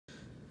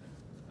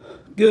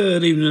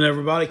Good evening,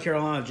 everybody.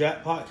 Carolina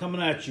Jackpot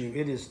coming at you.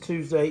 It is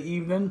Tuesday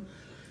evening,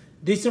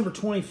 December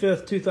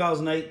 25th,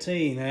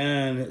 2018,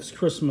 and it's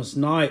Christmas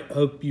night.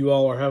 Hope you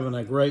all are having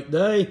a great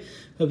day.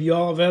 Hope you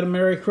all have had a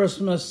Merry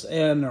Christmas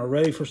and are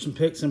ready for some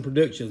picks and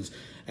predictions.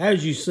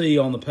 As you see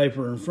on the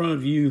paper in front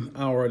of you,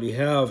 I already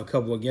have a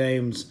couple of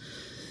games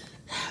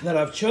that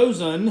I've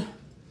chosen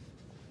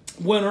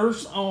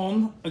winners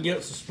on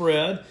against the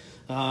spread.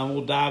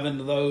 We'll dive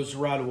into those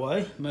right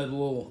away. Made a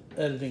little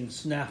editing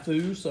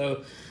snafu,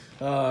 so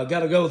got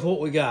to go with what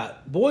we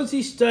got.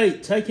 Boise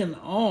State taking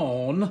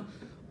on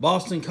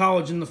Boston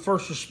College in the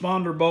First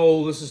Responder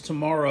Bowl. This is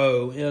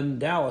tomorrow in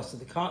Dallas at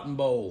the Cotton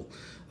Bowl.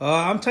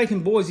 I'm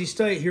taking Boise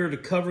State here to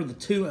cover the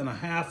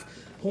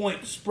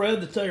 2.5-point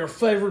spread that they are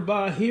favored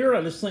by here.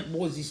 I just think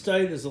Boise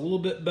State is a little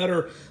bit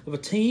better of a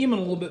team and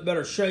a little bit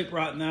better shape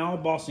right now.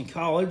 Boston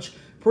College,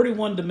 pretty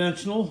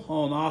one-dimensional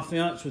on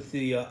offense with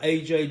the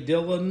A.J.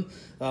 Dillon.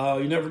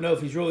 You never know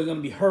if he's really going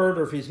to be hurt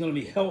or if he's going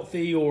to be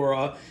healthy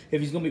or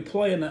if he's going to be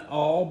playing at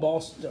all.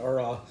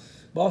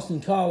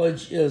 Boston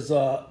College is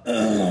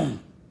from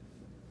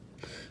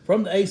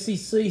the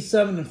ACC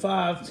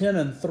 7-5,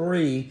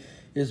 10-3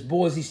 is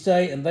Boise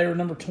State, and they are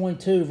number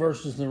 22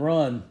 versus the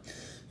run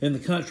in the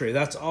country.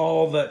 That's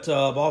all that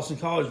Boston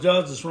College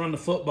does is run the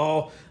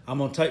football. I'm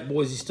going to take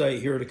Boise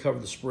State here to cover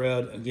the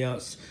spread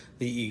against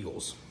the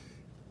Eagles.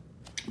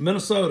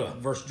 Minnesota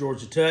versus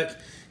Georgia Tech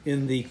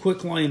in the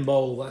Quick Lane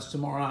Bowl. That's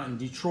tomorrow night in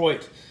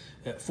Detroit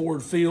at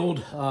Ford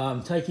Field.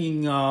 I'm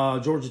taking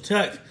Georgia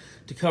Tech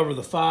to cover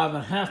the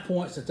 5.5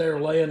 points that they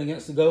are laying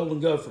against the Golden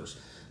Gophers.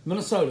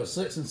 Minnesota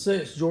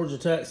 6-6, Georgia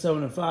Tech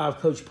 7-5.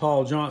 Coach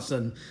Paul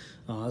Johnson.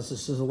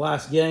 This is the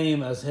last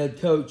game as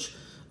head coach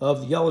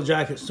of the Yellow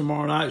Jackets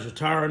tomorrow night. He's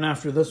retiring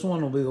after this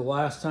one. Will be the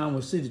last time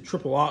we see the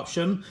triple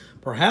option,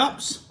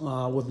 perhaps,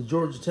 with the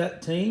Georgia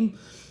Tech team.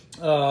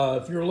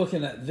 If you're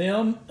looking at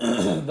them,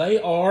 they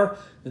are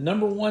the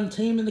number one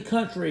team in the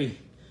country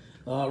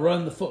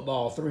running the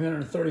football,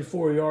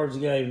 334 yards a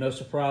game. No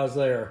surprise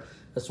there.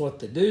 That's what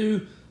they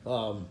do.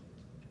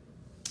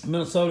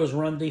 Minnesota's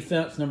run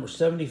defense, number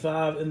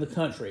 75 in the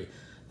country.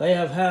 They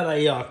have had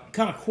a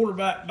kind of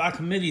quarterback by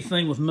committee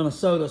thing with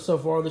Minnesota so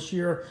far this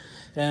year.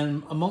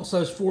 And amongst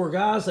those four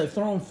guys, they've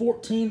thrown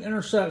 14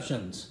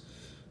 interceptions.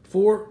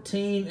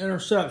 14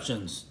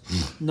 interceptions.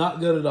 Not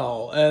good at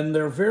all. And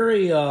they're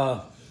very...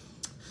 how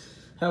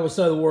would I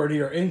say the word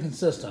here?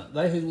 Inconsistent.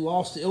 They had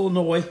lost to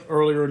Illinois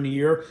earlier in the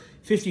year,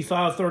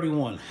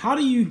 55-31. How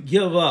do you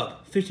give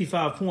up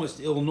 55 points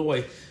to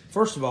Illinois,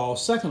 first of all?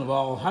 Second of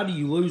all, how do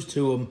you lose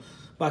to them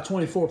by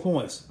 24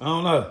 points? I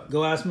don't know.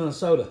 Go ask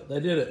Minnesota.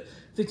 They did it.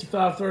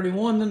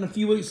 55-31. Then a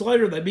few weeks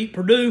later, they beat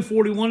Purdue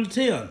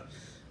 41-10.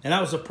 And that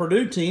was a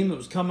Purdue team that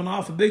was coming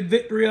off a big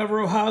victory over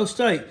Ohio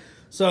State.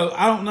 So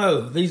I don't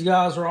know. These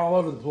guys are all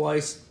over the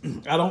place.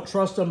 I don't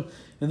trust them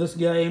in this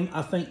game.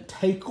 I think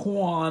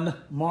Taquan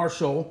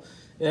Marshall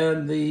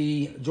and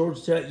the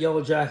Georgia Tech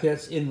Yellow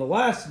Jackets in the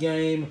last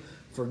game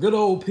for good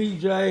old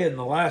PJ and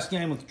the last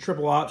game with the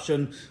triple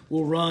option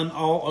will run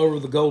all over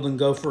the Golden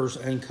Gophers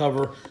and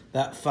cover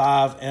that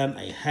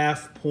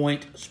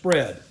 5.5-point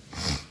spread.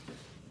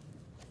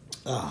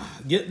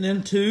 Getting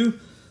into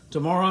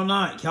tomorrow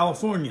night,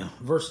 California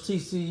versus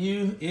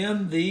TCU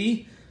in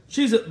the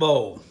Cheez-It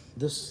Bowl.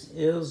 This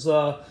is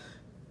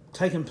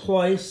taking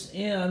place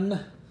in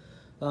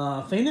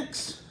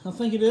Phoenix, I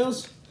think it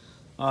is.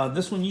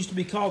 This one used to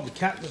be called the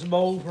Cactus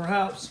Bowl,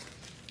 perhaps.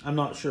 I'm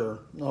not sure.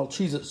 Well,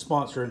 Cheez-It's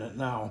sponsoring it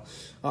now.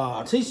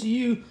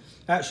 TCU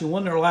actually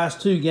won their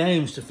last two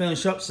games to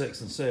finish up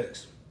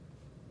 6-6.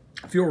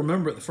 If you'll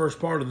remember at the first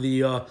part of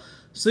the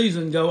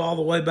season, go all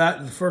the way back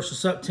to the 1st of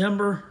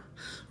September,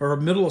 or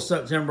middle of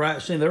September,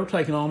 actually. They were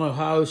taking on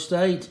Ohio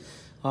State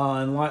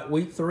in like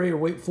week 3 or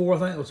week 4. I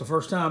think it was the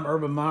first time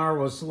Urban Meyer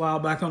was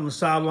allowed back on the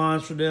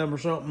sidelines for them or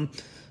something.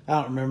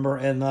 I don't remember.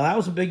 And that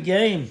was a big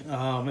game.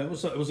 It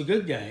was a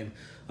good game.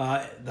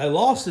 They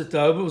lost it,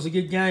 though, but it was a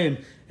good game.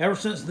 Ever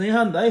since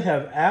then, they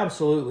have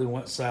absolutely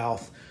went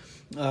south.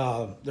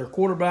 Their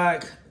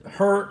quarterback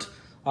hurt.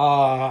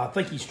 I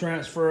think he's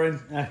transferring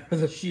after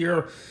this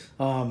year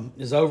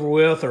is over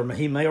with, or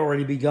he may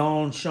already be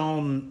gone.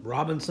 Sean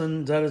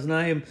Robinson, is that his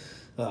name?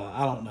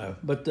 I don't know.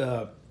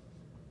 But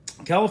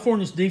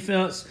California's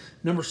defense,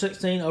 number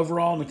 16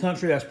 overall in the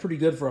country. That's pretty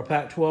good for a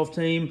Pac-12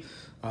 team.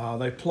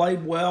 They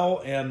played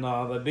well, and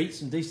they beat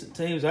some decent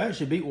teams. They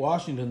actually beat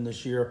Washington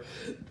this year.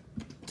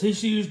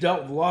 TCU's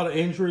dealt with a lot of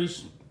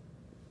injuries.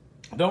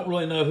 I don't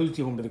really know who's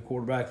going to be the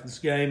quarterback in this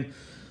game.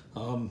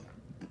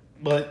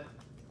 But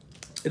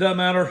it doesn't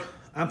matter.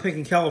 I'm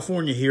picking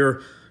California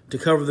here to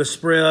cover the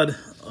spread.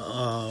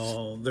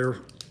 They're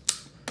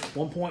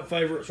 1-point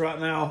favorites right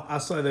now. I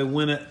say they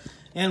win it,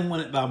 and win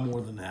it by more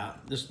than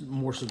that. Just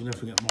more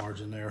significant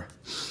margin there.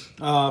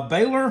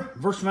 Baylor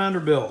versus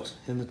Vanderbilt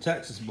in the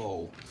Texas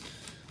Bowl.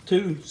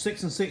 Two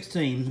 6-6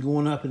 teams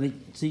going up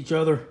against each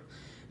other.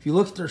 If you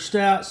look at their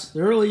stats,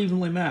 they're really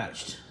evenly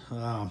matched.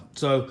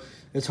 So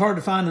it's hard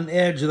to find an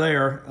edge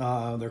there.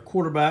 Their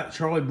quarterback,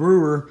 Charlie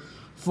Brewer,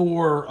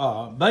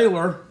 for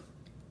Baylor,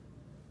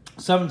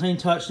 17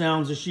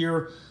 touchdowns this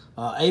year.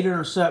 8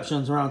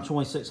 interceptions, around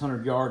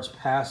 2,600 yards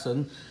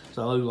passing.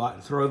 So they like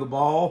to throw the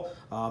ball.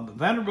 But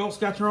Vanderbilt's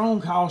got their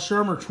own Kyle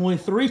Shermer,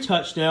 23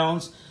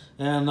 touchdowns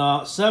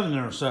and 7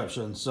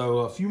 interceptions. So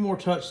a few more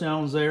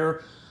touchdowns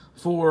there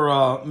for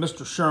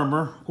Mr.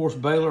 Shermer. Of course,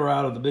 Baylor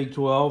out of the Big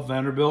 12,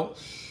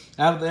 Vanderbilt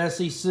out of the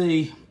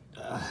SEC.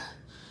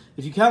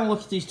 If you kind of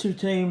look at these two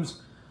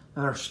teams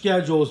and their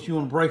schedules, if you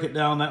want to break it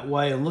down that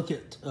way and look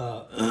at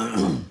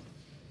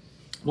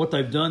what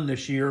they've done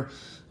this year,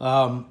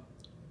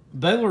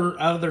 Baylor,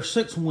 out of their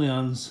 6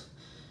 wins,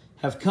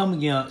 have come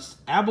against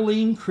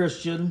Abilene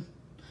Christian,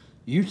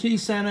 UT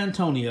San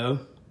Antonio,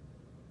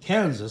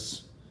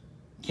 Kansas,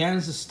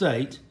 Kansas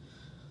State,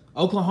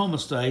 Oklahoma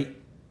State,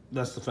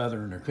 that's the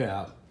feather in their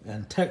cap,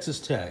 and Texas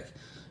Tech.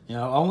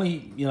 Only,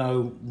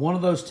 one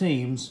of those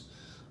teams,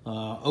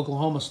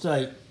 Oklahoma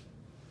State,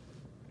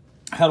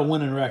 had a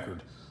winning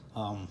record.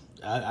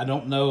 I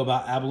don't know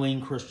about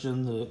Abilene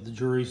Christian. The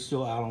jury's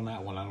still out on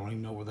that one. I don't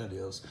even know where that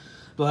is.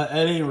 But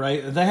at any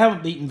rate, they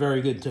haven't beaten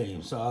very good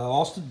teams. They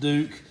lost to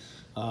Duke.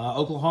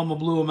 Oklahoma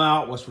blew them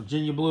out. West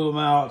Virginia blew them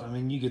out. I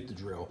mean, you get the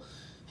drill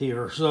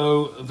here.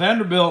 So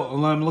Vanderbilt,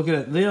 and I'm looking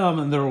at them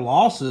and their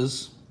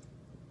losses,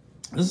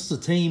 this is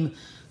a team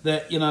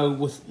that,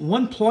 with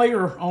one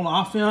player on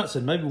offense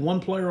and maybe one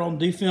player on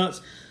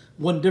defense,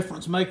 one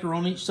difference maker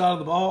on each side of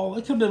the ball,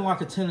 it could have been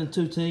like a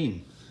 10-2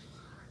 team.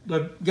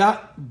 They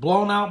got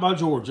blown out by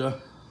Georgia,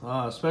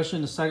 especially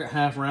in the second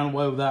half, ran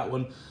away with that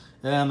one.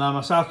 And my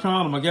South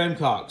Carolina, my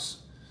Gamecocks,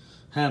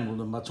 handled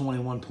them by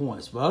 21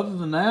 points. But other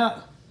than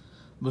that,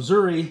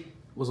 Missouri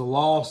was a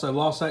loss. They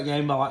lost that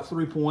game by like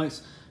 3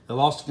 points. They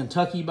lost to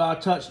Kentucky by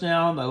a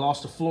touchdown. They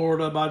lost to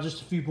Florida by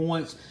just a few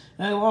points.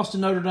 And they lost to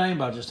Notre Dame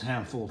by just a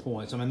handful of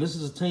points. I mean, this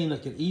is a team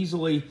that could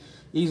easily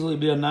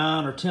be a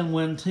 9 or 10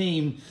 win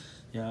team,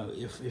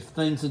 if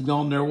things had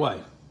gone their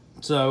way.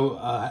 So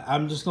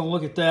I'm just going to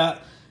look at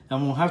that.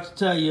 I'm going to have to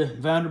tell you,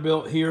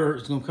 Vanderbilt here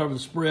is going to cover the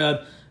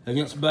spread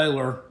against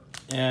Baylor,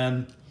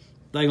 and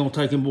they're going to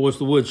take them boys to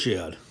the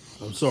woodshed.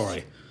 I'm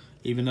sorry.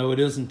 Even though it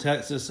is in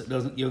Texas, it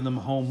doesn't give them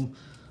a home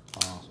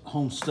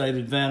state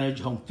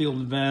advantage, home field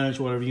advantage,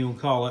 whatever you want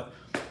to call it.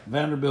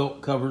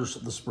 Vanderbilt covers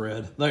the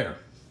spread there.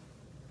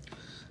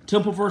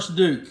 Temple versus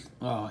Duke.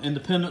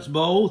 Independence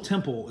Bowl.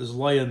 Temple is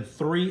laying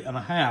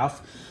 3.5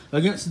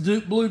 against the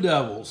Duke Blue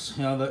Devils.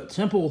 The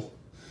Temple...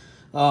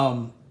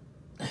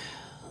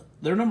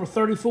 they're number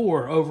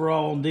 34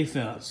 overall in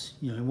defense.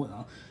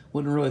 Wouldn't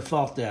have really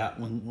thought that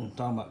when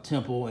talking about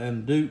Temple,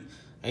 and Duke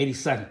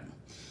 82nd.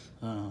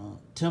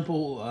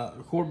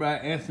 Temple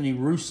quarterback Anthony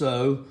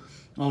Russo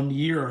on the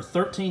year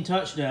 13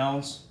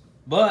 touchdowns,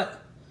 but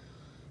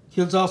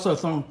kid's also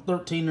thrown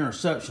 13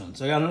 interceptions.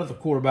 They got another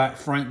quarterback,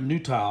 Frank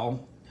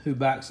Newtile, who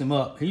backs him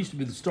up. He used to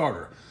be the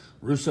starter.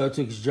 Russo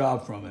took his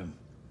job from him.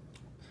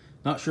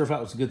 Not sure if that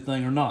was a good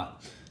thing or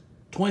not.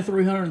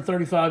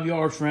 2,335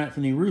 yards for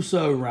Anthony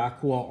Russo.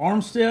 Raquel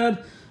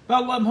Armstead,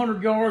 about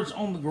 1,100 yards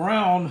on the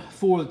ground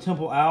for the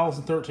Temple Owls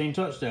and 13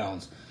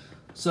 touchdowns.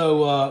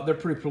 So they're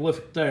pretty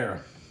prolific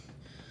there.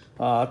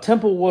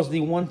 Temple was the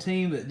one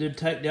team that did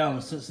take down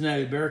the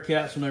Cincinnati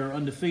Bearcats when they were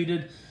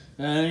undefeated.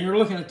 And you're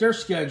looking at their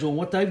schedule and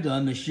what they've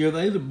done this year.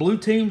 They either blew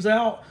teams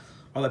out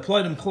or they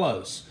played them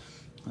close.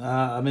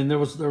 There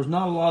was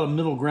not a lot of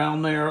middle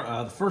ground there.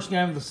 The first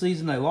game of the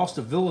season, they lost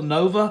to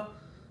Villanova.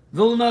 It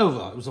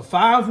was a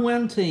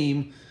 5-win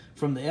team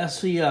from the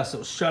SCS that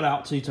was shut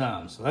out 2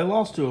 times. So they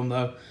lost to them,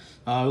 though.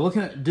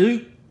 Looking at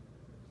Duke,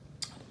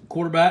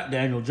 quarterback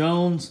Daniel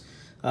Jones.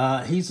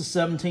 He's a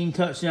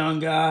 17-touchdown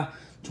guy,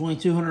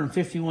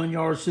 2,251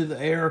 yards through the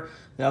air.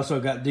 They also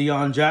got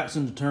Deion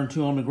Jackson to turn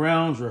 2 on the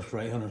ground, rushed for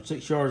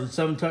 806 yards and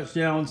 7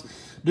 touchdowns.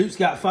 Duke's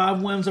got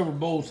 5 wins over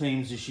bowl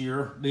teams this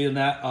year, being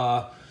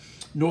that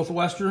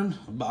Northwestern,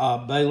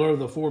 Baylor,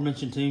 the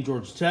aforementioned team,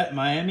 Georgia Tech,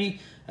 Miami,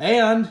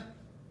 and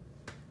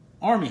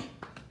Army.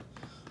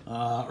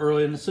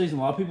 Early in the season,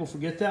 a lot of people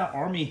forget that.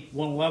 Army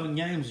won 11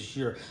 games this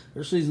year.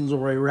 Their season's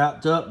already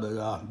wrapped up,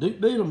 but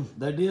Duke beat them.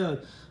 They did.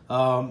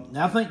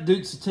 I think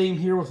Duke's a team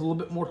here with a little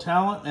bit more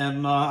talent,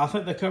 and I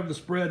think they covered the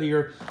spread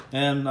here,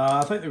 and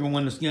I think they're going to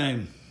win this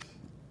game.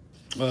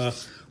 A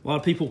lot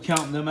of people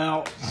counting them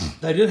out.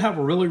 They did have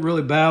a really,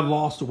 really bad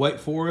loss to Wake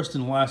Forest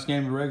in the last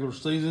game of the regular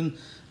season.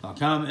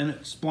 Kind of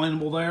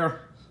inexplainable there.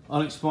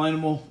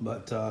 Unexplainable,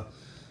 but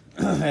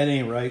at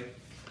any rate,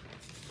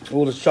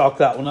 we'll just chalk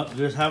that one up to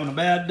just having a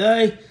bad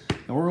day,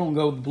 and we're going to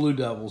go with the Blue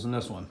Devils in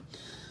this one.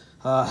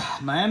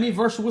 Miami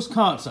versus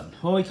Wisconsin.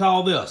 What do we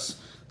call this?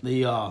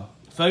 The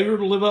failure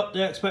to live up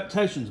to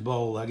expectations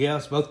bowl, I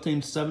guess. Both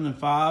teams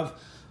 7-5.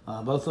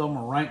 Both of them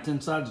are ranked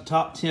inside the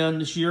top 10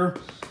 this year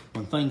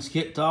when things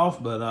kicked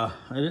off, but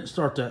they didn't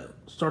start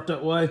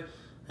that way.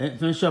 They didn't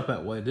finish up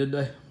that way, did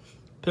they?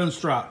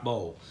 Pinstripe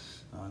Bowl,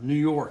 New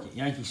York at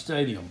Yankee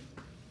Stadium.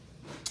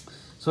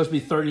 Supposed to be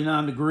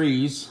 39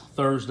 degrees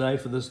Thursday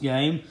for this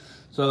game,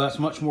 so that's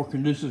much more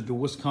conducive to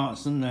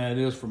Wisconsin than it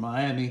is for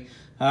Miami.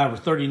 However,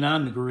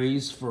 39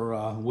 degrees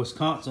for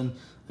Wisconsin,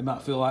 they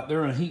might feel like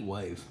they're in a heat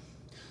wave.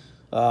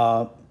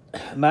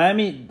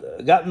 Miami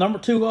got number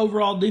 2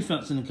 overall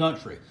defense in the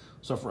country.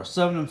 So for a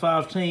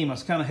 7-5 team,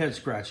 that's kind of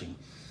head-scratching.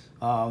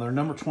 They're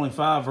number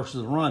 25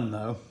 versus the run,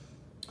 though.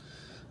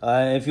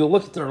 If you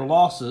look at their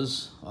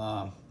losses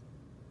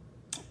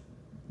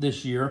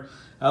this year,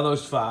 out of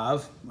those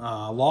 5,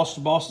 lost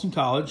to Boston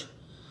College,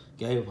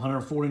 gave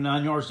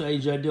 149 yards to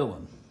A.J.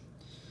 Dillon.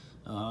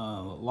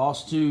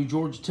 Lost to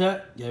Georgia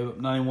Tech, gave up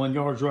 91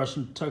 yards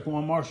rushing to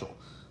Taquan Marshall.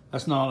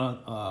 That's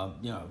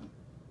not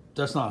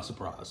that's not a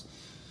surprise.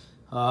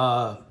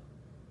 Lost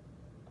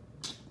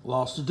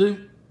to Duke.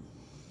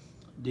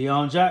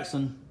 Deion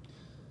Jackson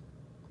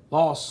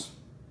lost.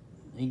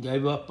 He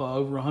gave up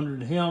over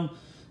 100 to him.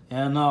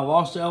 And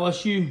lost to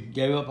LSU.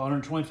 Gave up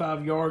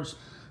 125 yards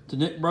to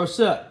Nick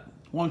Brosette.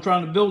 One I'm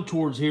trying to build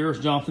towards here is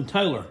Jonathan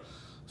Taylor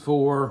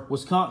for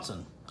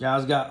Wisconsin.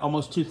 Guy's got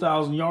almost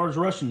 2,000 yards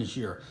rushing this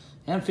year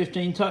and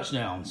 15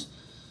 touchdowns.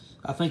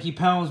 I think he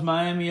pounds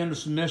Miami under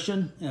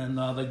submission, and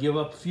they give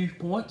up a few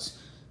points,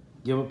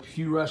 give up a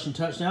few rushing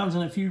touchdowns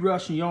and a few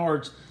rushing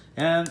yards.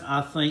 And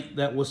I think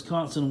that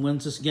Wisconsin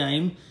wins this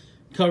game,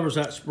 covers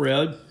that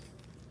spread.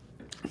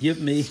 Give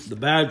me the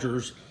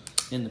Badgers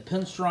in the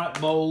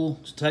Pinstripe Bowl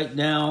to take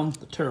down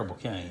the Terrible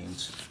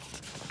Canes.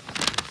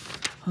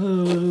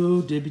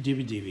 Oh,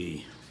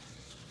 dibby.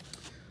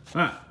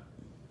 All right.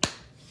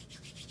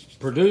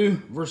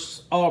 Purdue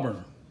versus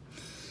Auburn.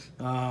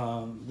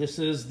 This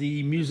is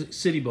the Music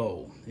City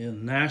Bowl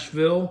in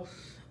Nashville,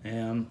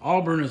 and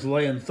Auburn is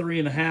laying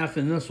 3.5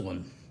 in this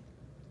one.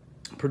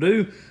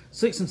 Purdue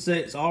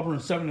 6-6, Auburn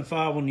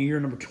 7-5 on the year.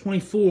 Number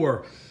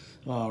 24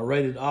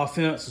 rated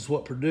offense is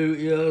what Purdue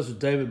is with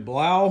David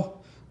Blau,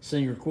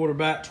 senior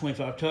quarterback,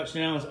 25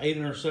 touchdowns, 8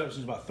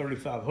 interceptions, about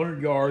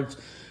 3,500 yards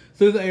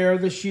through the air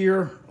this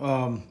year.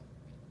 When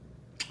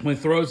he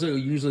throws it, he'll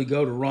usually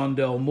go to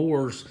Rondell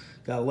Moore's.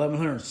 Got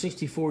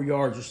 1,164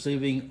 yards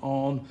receiving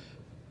on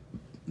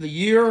the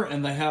year,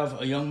 and they have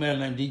a young man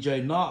named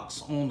DJ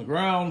Knox on the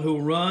ground who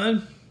will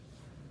run.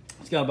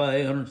 He's got about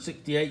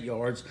 868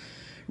 yards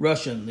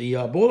rushing.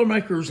 The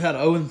Boilermakers had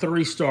an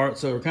 0-3 start,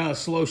 so they're kind of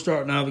slow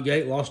starting out of the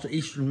gate. Lost to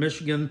Eastern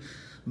Michigan,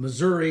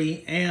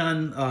 Missouri,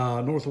 and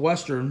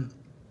Northwestern,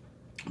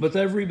 but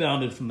they've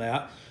rebounded from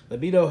that. They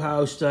beat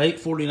Ohio State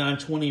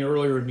 49-20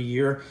 earlier in the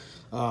year.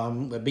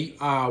 They beat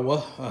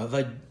Iowa.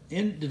 They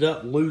ended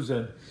up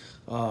losing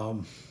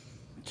to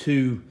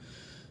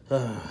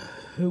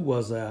who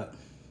was that?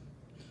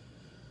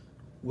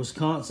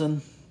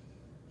 Wisconsin?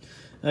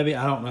 Maybe,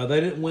 I don't know.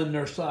 They didn't win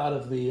their side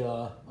of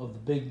the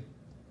Big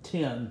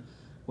Ten,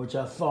 which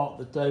I thought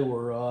that they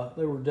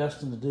were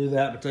destined to do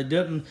that, but they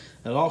didn't.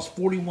 They lost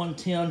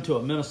 41-10 to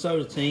a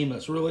Minnesota team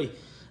that's really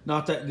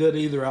not that good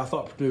either. I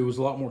thought Purdue was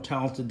a lot more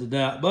talented than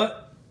that,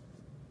 but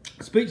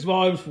it speaks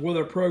volumes for where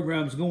their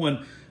program's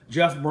going.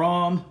 Jeff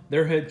Brom,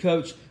 their head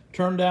coach,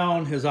 turned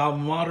down his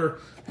alma mater,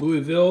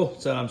 Louisville,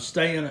 said, I'm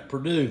staying at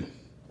Purdue.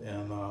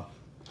 And what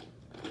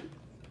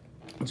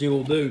he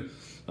will do.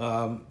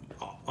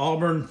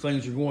 Auburn,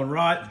 things are going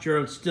right. If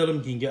Jared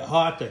Stidham can get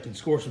hot, they can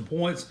score some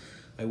points.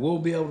 They will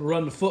be able to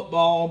run the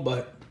football,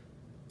 but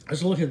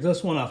just looking at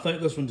this one, I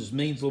think this one just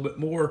means a little bit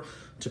more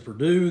to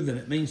Purdue than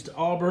it means to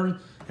Auburn.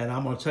 And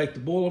I'm going to take the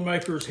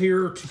Boilermakers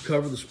here to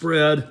cover the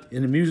spread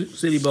in the Music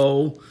City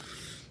Bowl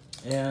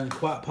and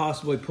quite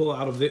possibly pull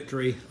out a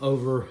victory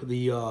over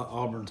the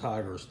Auburn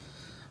Tigers.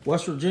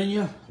 West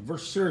Virginia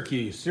versus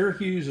Syracuse.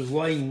 Syracuse is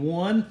laying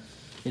 1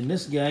 in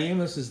this game.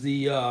 This is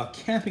the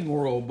Camping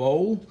World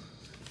Bowl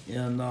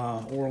in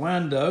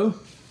Orlando.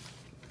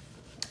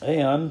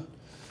 And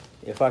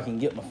if I can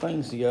get my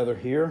things together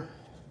here,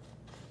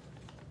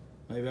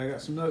 maybe I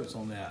got some notes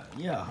on that.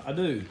 Yeah, I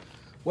do.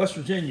 West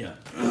Virginia,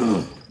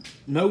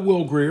 no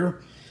Will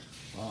Greer.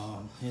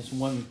 His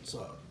one.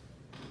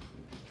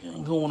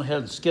 I'm going ahead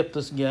and skip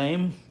this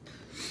game.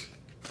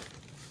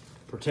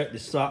 Protect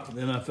his stock for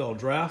the NFL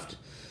draft.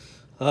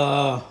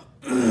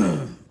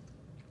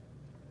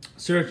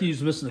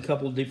 Syracuse missing a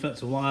couple of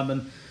defensive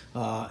linemen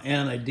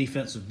and a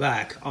defensive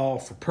back, all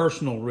for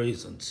personal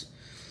reasons.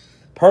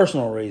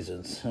 Personal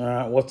reasons. All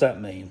right, what's that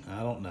mean?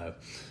 I don't know.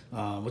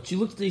 But you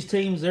look at these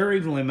teams, they're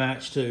evenly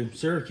matched too.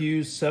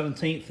 Syracuse,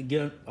 17th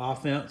again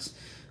offense,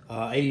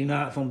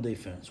 89th on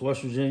defense.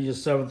 West Virginia,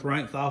 7th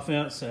ranked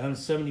offense and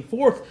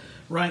 74th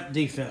ranked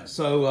defense.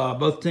 So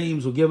both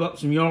teams will give up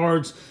some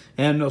yards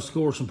and they'll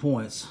score some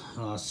points.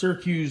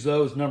 Syracuse,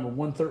 though, is number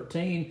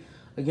 113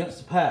 against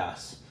the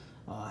pass.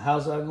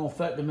 How's that going to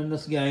affect them in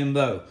this game,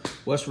 though?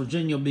 West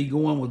Virginia will be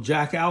going with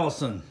Jack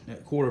Allison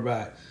at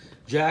quarterback.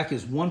 Jack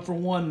is 1 for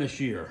 1 this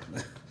year.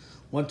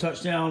 1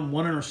 touchdown,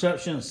 1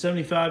 interception, and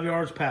 75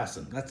 yards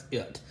passing. That's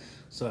it.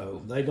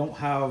 So they don't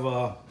have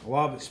a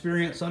lot of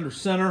experience under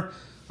center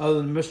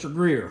other than Mr.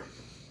 Greer.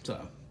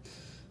 So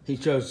he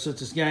chose to sit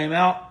this game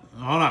out.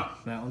 I don't know.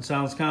 That one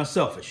sounds kind of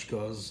selfish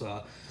because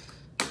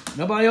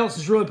nobody else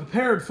is really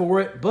prepared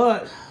for it,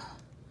 but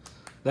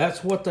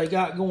that's what they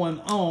got going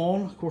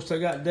on. Of course, they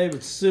got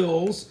David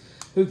Sills,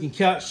 who can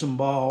catch some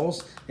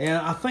balls. And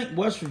I think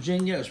West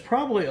Virginia is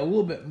probably a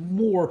little bit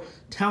more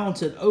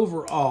talented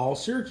overall.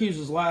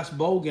 Syracuse's last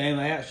bowl game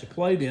they actually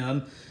played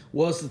in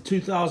was the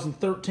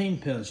 2013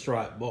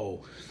 Pinstripe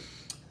Bowl.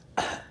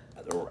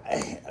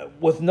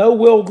 with no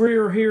Will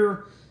Greer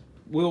here,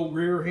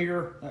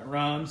 that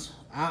rhymes.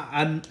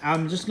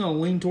 I'm just going to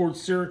lean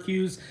towards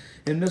Syracuse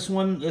in this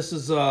one. This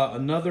is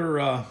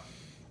another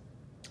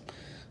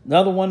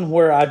one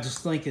where I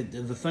just think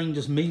the thing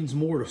just means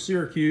more to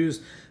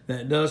Syracuse than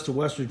it does to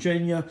West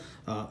Virginia.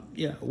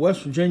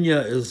 West Virginia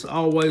is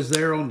always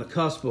there on the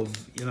cusp of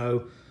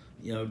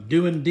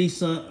doing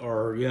decent,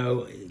 or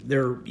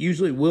they're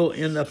usually will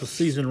end up a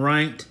season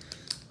ranked.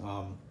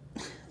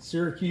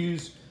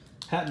 Syracuse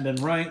hadn't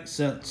been ranked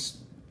since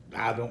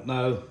I don't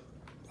know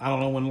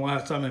when the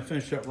last time they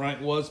finished up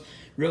ranked was.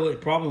 Really,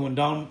 probably when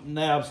Don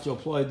Nab still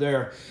played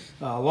there,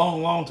 a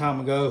long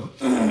time ago.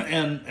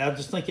 And I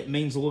just think it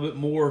means a little bit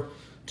more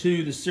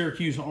to the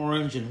Syracuse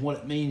Orange and what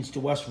it means to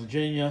West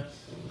Virginia.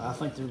 I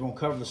think they're going to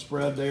cover the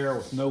spread there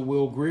with no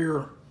Will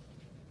Greer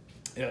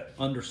at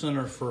under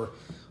center for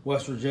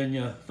West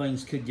Virginia.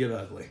 Things could get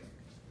ugly.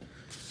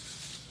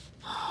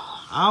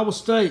 Iowa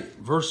State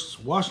versus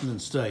Washington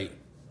State.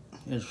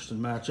 Interesting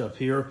matchup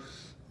here.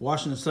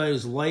 Washington State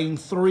is laying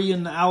 3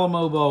 in the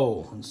Alamo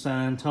Bowl in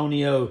San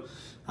Antonio.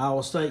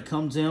 Iowa State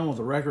comes in with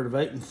a record of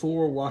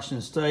 8-4.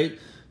 Washington State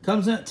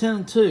comes in at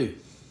 10-2. I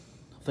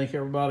think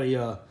everybody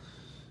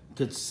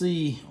could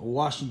see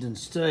Washington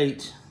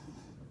State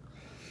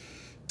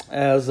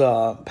as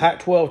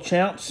Pac-12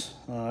 champs.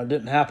 It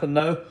didn't happen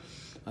though.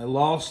 They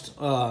lost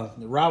the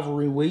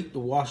rivalry week to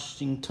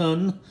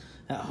Washington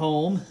at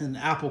home in the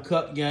Apple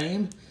Cup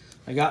game.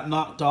 They got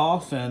knocked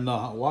off, and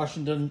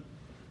Washington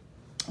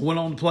went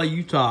on to play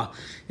Utah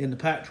in the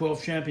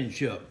Pac-12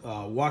 championship.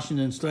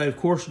 Washington State, of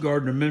course,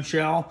 Gardner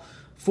Minshew,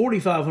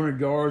 4,500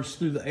 yards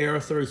through the air,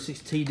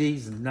 36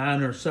 TDs and 9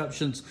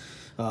 interceptions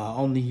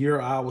on the year.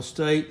 Iowa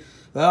State,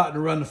 they like to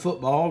run the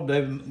football.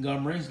 David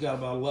Montgomery's got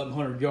about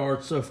 1,100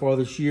 yards so far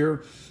this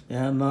year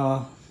and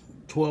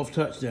 12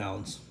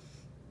 touchdowns.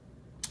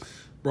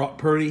 Brock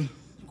Purdy,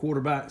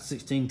 quarterback,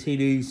 16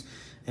 TDs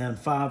and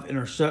 5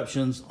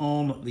 interceptions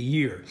on the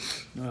year.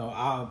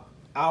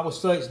 Iowa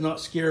State's not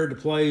scared to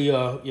play,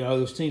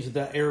 those teams with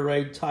that air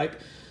raid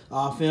type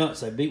offense.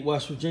 They beat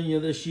West Virginia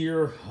this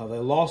year. They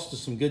lost to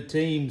some good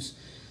teams.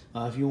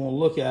 If you want to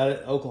look at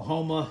it,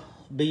 Oklahoma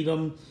beat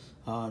them,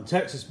 and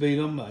Texas beat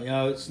them.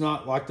 It's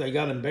not like they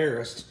got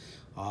embarrassed.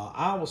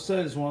 Iowa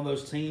State is one of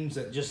those teams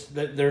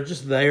that they're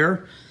just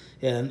there,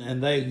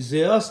 and they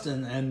exist,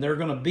 and they're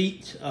going to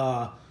beat.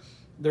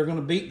 They're going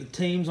to beat the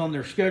teams on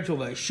their schedule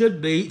they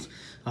should beat.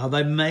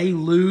 They may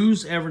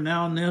lose every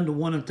now and then to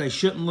one that they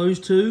shouldn't lose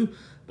to,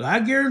 but I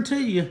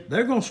guarantee you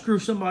they're going to screw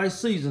somebody's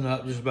season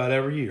up just about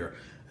every year.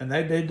 And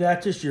they did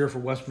that this year for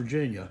West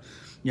Virginia.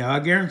 I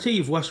guarantee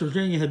you if West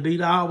Virginia had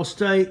beat Iowa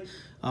State,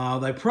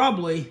 they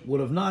probably would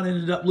have not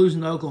ended up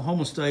losing to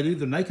Oklahoma State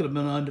either, and they could have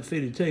been an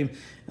undefeated team.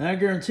 And I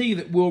guarantee you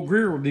that Will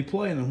Greer would be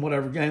playing in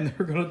whatever game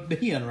they're going to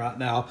be in right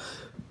now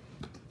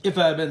if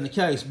that had been the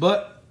case.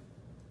 But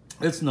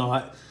it's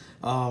not.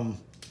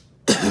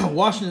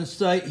 Washington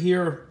State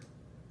here,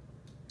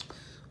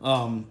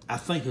 I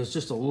think is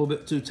just a little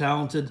bit too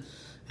talented,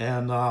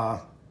 and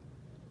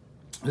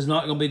is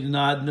not going to be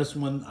denied in this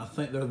one. I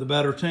think they're the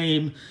better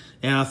team,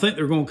 and I think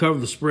they're going to cover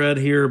the spread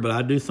here, but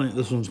I do think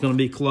this one's going to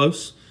be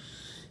close.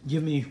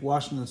 Give me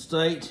Washington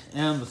State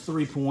and the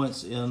 3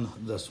 points in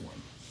this one.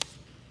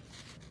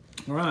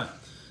 All right,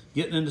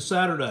 getting into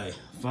Saturday,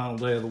 final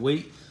day of the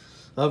week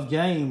of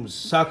games.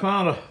 South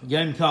Carolina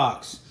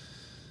Gamecocks.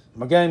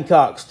 My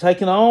Gamecocks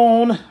taking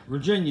on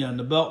Virginia in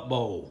the Belt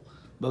Bowl.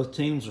 Both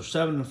teams are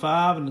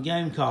 7-5, and the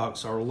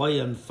Gamecocks are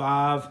laying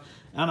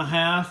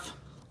 5.5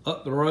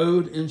 up the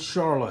road in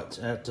Charlotte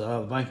at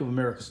Bank of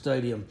America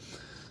Stadium.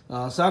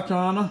 South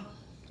Carolina,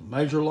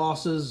 major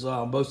losses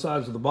on both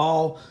sides of the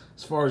ball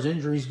as far as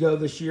injuries go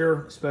this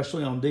year,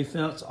 especially on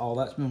defense. All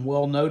that's been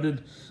well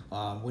noted.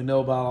 We know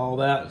about all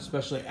that,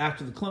 especially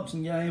after the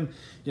Clemson game.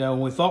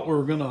 When we thought we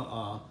were going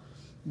to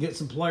get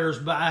some players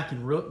back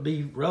and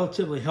be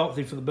relatively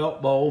healthy for the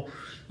Belt Bowl,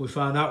 we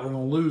find out we're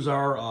going to lose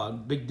our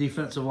big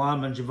defensive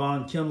lineman,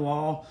 Javon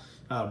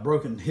Kinlaw,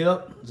 broken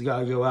hip. He's got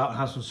to go out and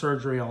have some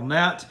surgery on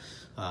that.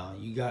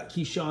 You got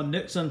Keyshawn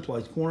Nixon,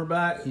 plays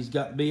cornerback. He's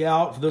got to be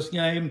out for this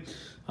game.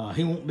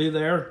 He won't be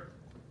there.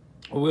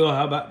 We'll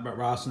have about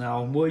Bryce and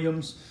Allen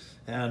Williams,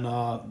 and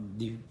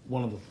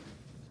one of the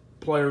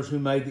players who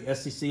made the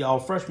SEC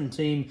All-Freshman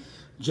team,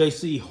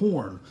 J.C.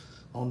 Horn,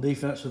 on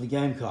defense for the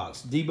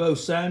Gamecocks. Debo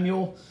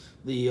Samuel,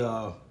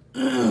 the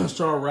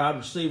star wide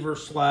receiver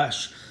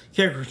 /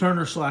 kick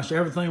returner /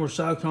 everything for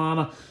South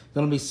Carolina,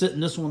 going to be sitting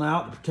this one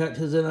out to protect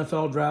his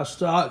NFL draft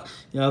stock.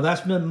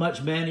 That's been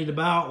much bandied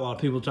about. A lot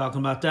of people talking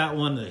about that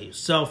one, that he's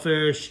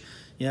selfish.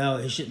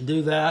 He shouldn't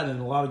do that.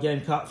 And a lot of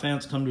Gamecock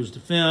fans come to his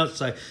defense,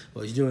 say,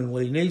 well, he's doing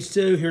what he needs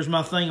to. Here's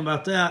my thing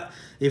about that.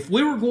 If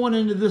we were going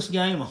into this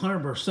game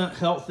 100%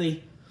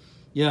 healthy,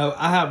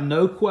 I have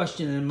no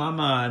question in my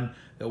mind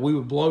that we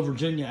would blow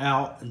Virginia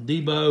out. And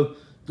Debo,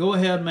 go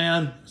ahead,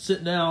 man.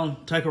 Sit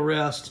down, take a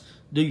rest,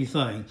 do your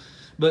thing.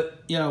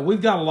 But,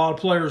 we've got a lot of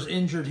players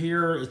injured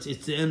here.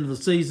 It's the end of the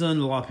season.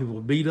 A lot of people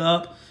are beat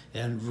up.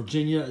 And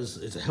Virginia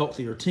is a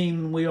healthier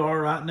team than we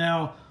are right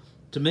now.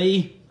 To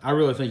me, I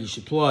really think you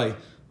should play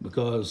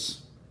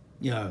because,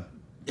 it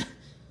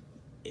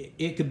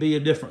could be a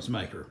difference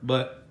maker.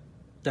 But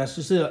that's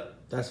just it.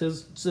 That's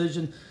his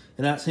decision,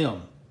 and that's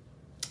him.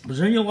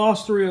 Virginia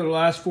lost 3 of the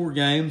last 4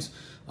 games.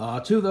 2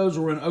 of those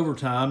were in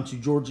overtime to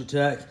Georgia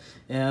Tech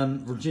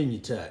and Virginia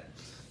Tech.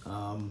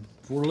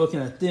 If we're looking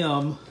at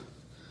them,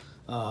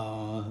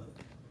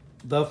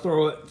 they'll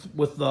throw it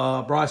with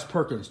Bryce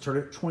Perkins,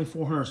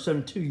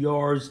 2,472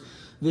 yards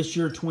this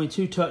year,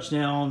 22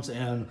 touchdowns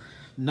and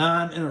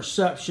 9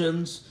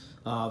 interceptions.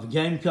 The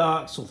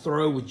Gamecocks will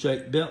throw with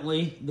Jake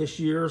Bentley this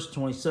year's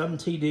 27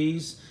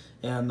 TDs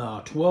and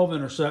 12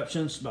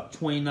 interceptions, about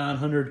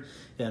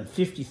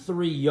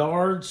 2,953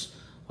 yards.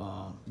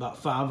 About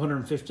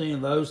 515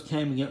 of those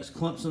came against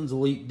Clemson's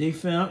elite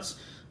defense.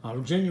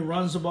 Virginia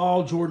runs the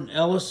ball. Jordan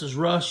Ellis has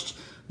rushed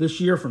this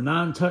year for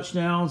 9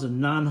 touchdowns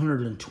and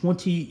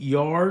 920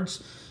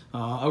 yards.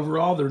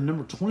 Overall, they're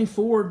number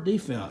 24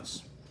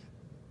 defense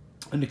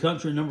in the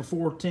country, number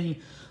 14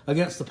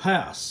 against the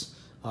pass.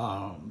 We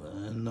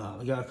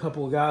got a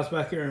couple of guys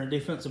back here in the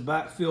defensive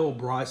backfield,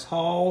 Bryce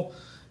Hall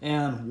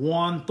and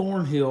Juan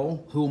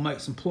Thornhill, who will make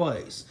some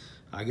plays.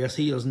 I guess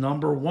he is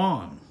number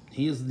 1.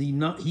 He is the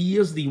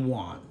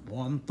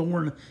Juan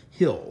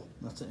Thornhill.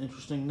 That's an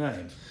interesting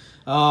name.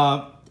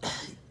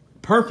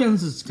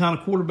 Perkins is the kind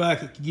of quarterback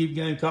that can give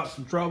Gamecocks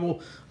some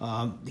trouble.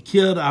 The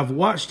kid, I've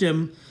watched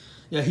him.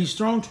 Yeah, he's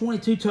thrown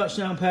 22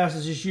 touchdown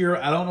passes this year.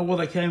 I don't know where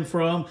they came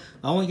from.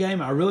 The only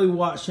game I really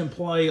watched him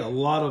play a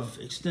lot of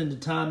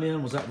extended time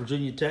in was that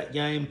Virginia Tech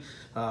game.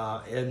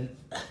 And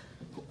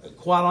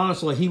quite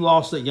honestly, he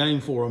lost that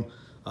game for them.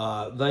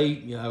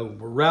 They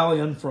were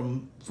rallying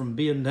from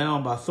being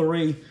down by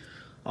 3.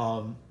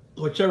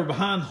 Which they were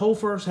behind the whole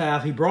first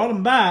half. He brought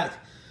them back,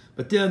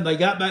 but then they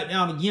got back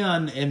down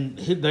again, and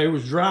they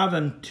was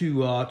driving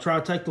to try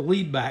to take the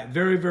lead back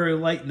very, very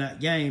late in that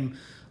game.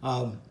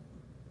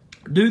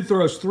 Dude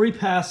throws 3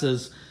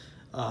 passes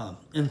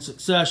in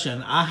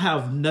succession. I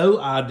have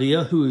no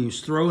idea who he was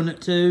throwing it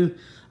to.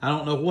 I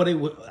don't know what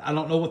I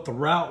don't know what the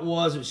route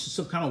was. It was just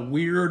some kind of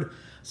weird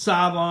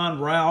sideline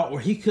route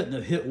where he couldn't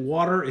have hit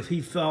water if he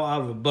fell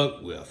out of a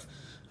boat with.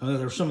 I mean,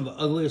 they're some of the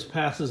ugliest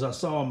passes I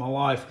saw in my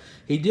life.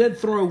 He did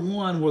throw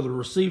one where the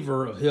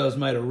receiver of his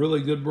made a really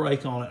good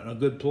break on it and a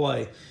good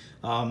play.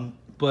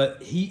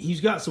 But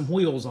he's got some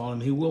wheels on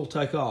him. He will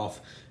take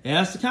off. And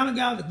that's the kind of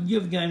guy that can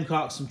give the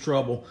Gamecocks some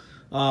trouble.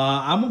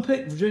 I'm going to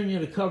pick Virginia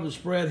to cover the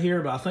spread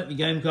here, but I think the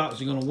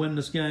Gamecocks are going to win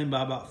this game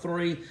by about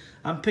 3.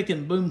 I'm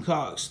picking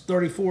Boomcocks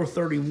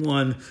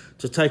 34-31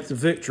 to take the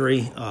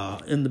victory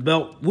in the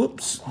Belt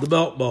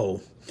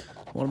Bowl.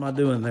 What am I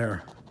doing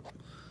there?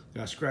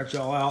 Got to scratch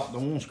y'all out.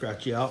 Don't want to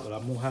scratch you out, but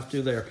I'm going to have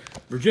to there.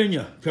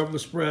 Virginia, cover the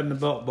spread in the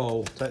Belt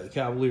Bowl. Take the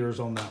Cavaliers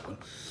on that one.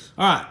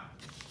 All right.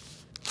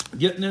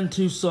 Getting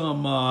into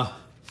some,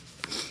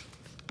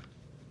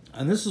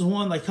 and this is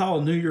one they call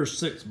a New Year's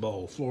Six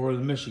Bowl, Florida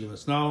and Michigan.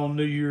 It's not on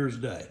New Year's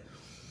Day.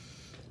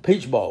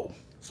 Peach Bowl.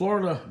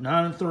 Florida,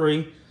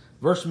 9-3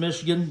 versus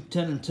Michigan,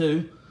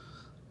 10-2.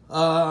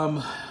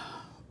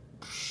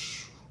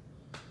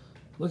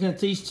 Looking at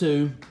these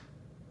two,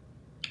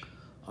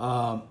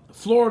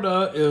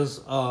 Florida is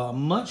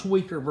much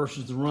weaker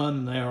versus the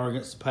run than they are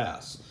against the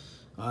pass.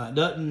 It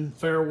doesn't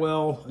fare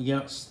well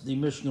against the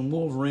Michigan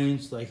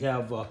Wolverines. They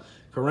have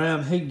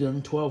Karam Higdon,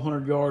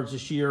 1,200 yards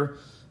this year,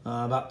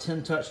 about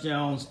 10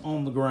 touchdowns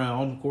on the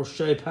ground. Of course,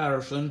 Shea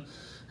Patterson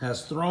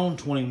has thrown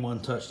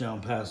 21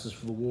 touchdown passes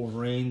for the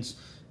Wolverines,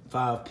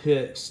 5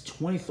 picks,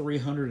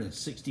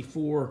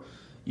 2,364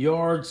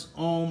 yards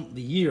on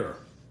the year.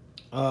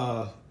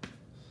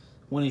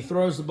 When he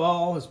throws the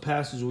ball, his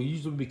passes will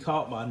usually be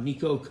caught by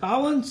Nico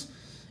Collins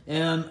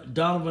and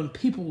Donovan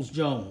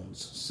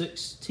Peoples-Jones.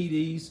 6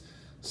 TDs,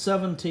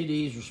 7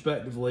 TDs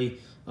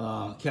respectively,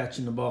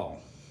 catching the ball.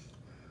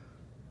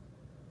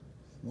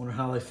 Wonder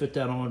how they fit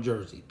that on a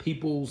jersey.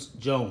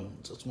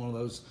 Peoples-Jones. That's one of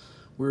those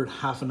weird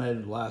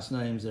hyphenated last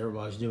names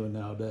everybody's doing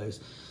nowadays.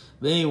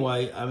 But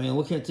anyway, I mean,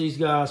 looking at these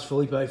guys,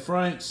 Felipe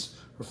Franks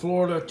for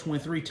Florida,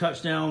 23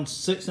 touchdowns,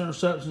 6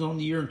 interceptions on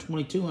the year, and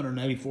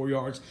 2,284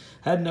 yards.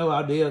 Had no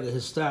idea that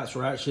his stats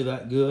were actually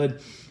that good.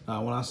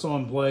 When I saw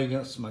him play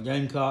against my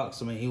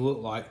Gamecocks, I mean, he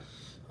looked like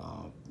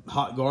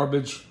hot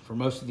garbage for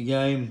most of the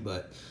game.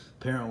 But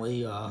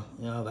apparently,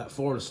 that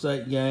Florida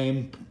State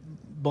game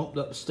bumped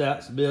up the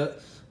stats a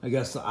bit. I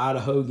guess the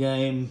Idaho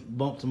game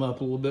bumped him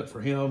up a little bit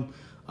for him.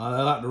 They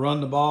like to run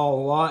the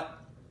ball a lot.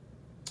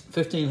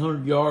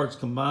 1,500 yards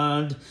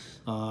combined.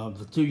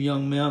 The 2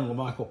 young men,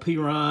 LaMichael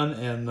Pirine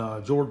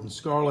and Jordan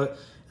Scarlett,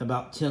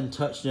 about 10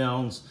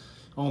 touchdowns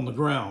on the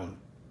ground.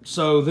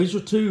 So these are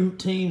 2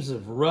 teams that are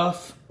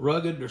rough,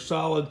 rugged, they're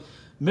solid.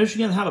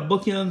 Michigan had a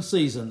bookend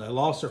season. They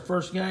lost their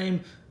first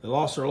game, they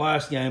lost their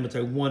last game, but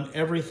they won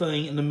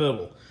everything in the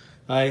middle.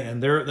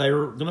 And they're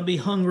going to be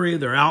hungry.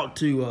 They're out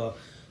to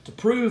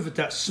prove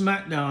that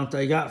smackdown that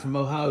they got from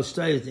Ohio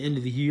State at the end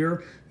of the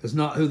year is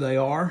not who they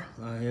are.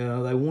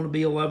 They want to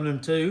be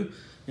 11-2.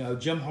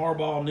 Jim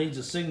Harbaugh needs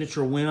a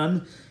signature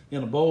win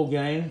in a bowl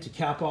game to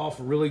cap off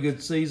a really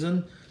good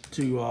season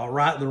to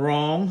right the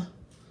wrong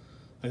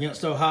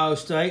against Ohio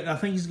State, and I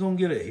think he's going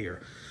to get it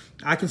here.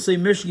 I can see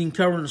Michigan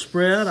covering the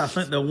spread. I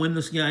think they'll win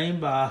this game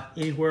by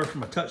anywhere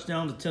from a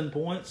touchdown to 10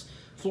 points.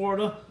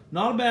 Florida,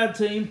 not a bad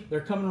team.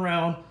 They're coming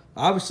around.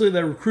 Obviously,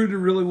 they recruited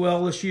really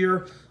well this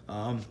year.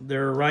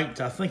 They're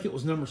ranked, I think it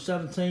was number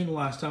 17 the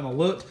last time I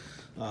looked.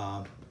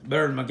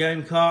 Better than my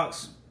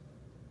Gamecocks.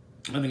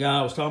 And the guy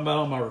I was talking about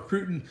on my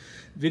recruiting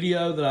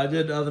video that I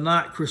did the other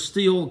night, Chris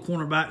Steele, the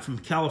cornerback from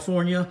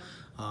California,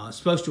 is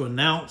supposed to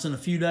announce in a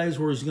few days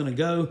where he's going to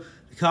go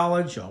to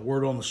college.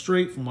 Word on the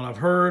street from what I've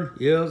heard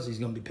is he's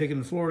going to be picking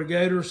the Florida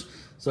Gators.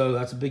 So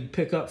that's a big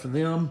pickup for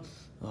them.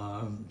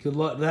 Good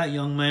luck to that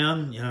young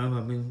man. You know,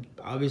 I mean,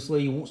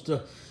 obviously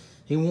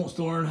he wants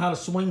to learn how to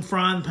swing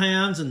frying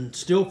pans and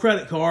steal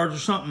credit cards or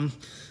something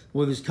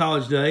with his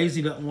college days.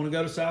 He doesn't want to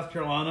go to South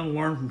Carolina and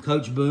learn from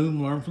Coach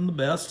Boom, learn from the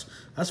best.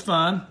 That's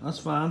fine. That's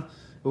fine.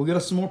 We'll get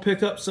us some more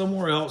pickups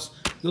somewhere else.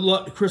 Good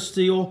luck to Chris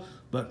Steele.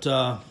 But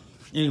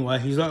anyway,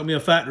 he's not going to be a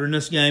factor in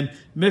this game.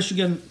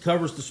 Michigan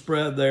covers the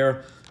spread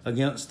there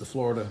against the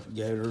Florida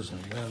Gators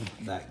and win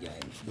that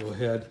game. Go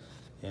ahead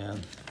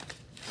and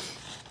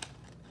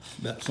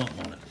bet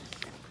something on it.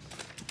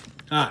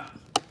 All right.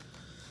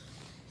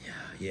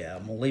 Yeah,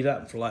 I'm going to leave that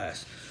one for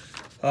last.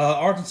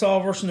 Arkansas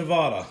versus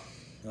Nevada.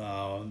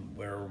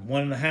 We're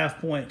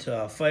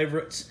 1.5-point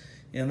favorites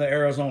in the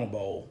Arizona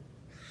Bowl.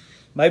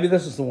 Maybe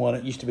this is the one.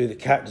 It used to be the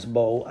Cactus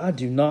Bowl. I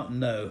do not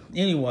know.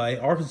 Anyway,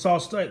 Arkansas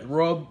State,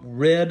 the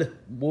Red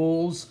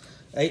Wolves,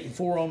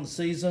 8-4 on the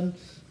season.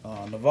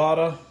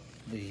 Nevada,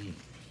 the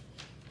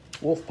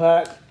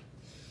Wolfpack,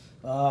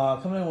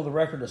 coming in with a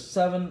record of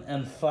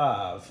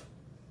 7-5.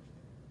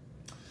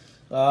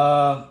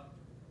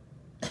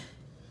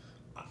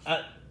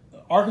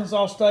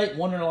 Arkansas State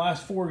won their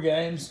last 4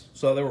 games,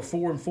 so they were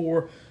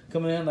 4-4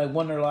 coming in. They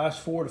won their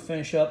last 4 to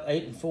finish up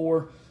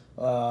 8-4.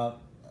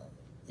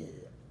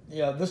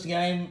 Yeah, this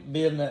game,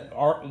 being that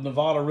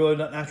Nevada really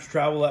doesn't have to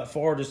travel that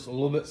far, just a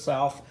little bit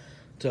south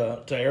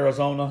to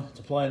Arizona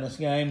to play in this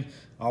game.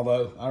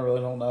 Although I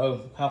really don't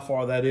know how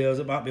far that is.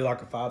 It might be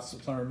like a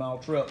 500-600 mile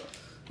trip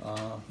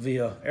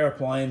via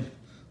airplane.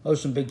 Those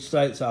are some big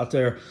states out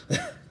there.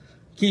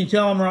 Can you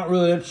tell I'm not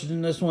really interested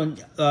in this one?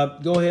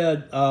 Go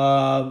ahead.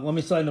 Let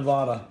me say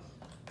Nevada.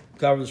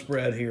 Cover the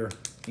spread here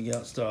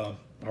against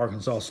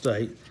Arkansas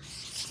State.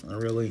 I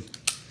really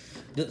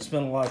didn't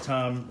spend a lot of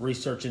time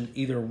researching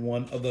either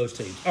one of those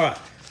teams. All right,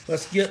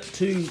 let's get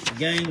to the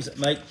games that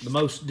make the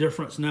most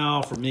difference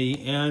now for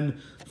me and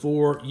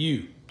for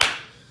you.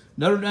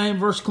 Notre Dame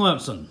versus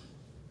Clemson.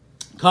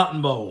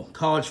 Cotton Bowl,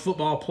 college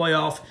football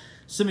playoff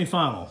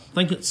semifinal. I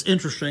think it's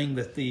interesting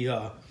that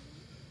the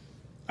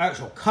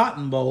actual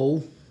Cotton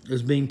Bowl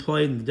is being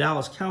played in the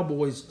Dallas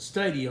Cowboys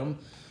Stadium,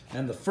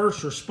 and the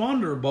First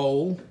Responder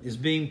Bowl is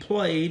being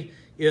played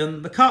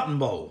in the Cotton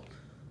Bowl.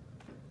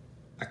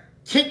 I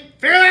can't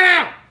figure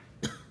that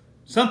out.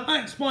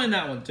 Somebody explain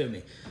that one to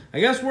me.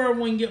 I guess where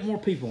we can get more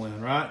people in,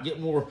 right?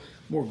 Get more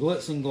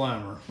glitz and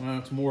glamour.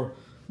 It's more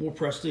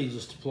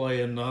prestigious to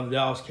play in the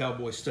Dallas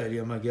Cowboys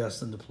Stadium, I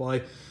guess, than to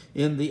play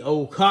in the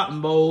old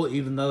Cotton Bowl,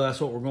 even though that's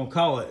what we're going to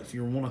call it. If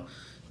you want to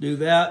do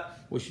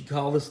that, we should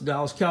call this the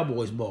Dallas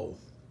Cowboys Bowl.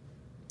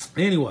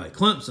 Anyway,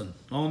 Clemson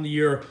on the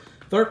year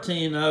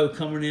 13-0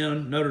 coming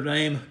in. Notre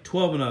Dame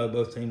 12-0,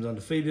 both teams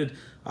undefeated,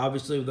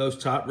 obviously with those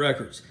top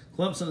records.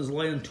 Clemson is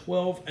laying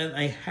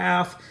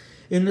 12.5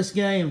 in this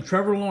game.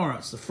 Trevor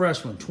Lawrence, the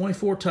freshman,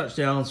 24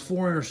 touchdowns,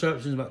 4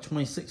 interceptions, about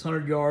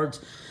 2,600 yards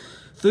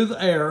through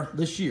the air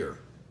this year.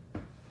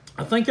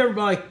 I think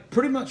everybody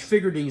pretty much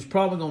figured he was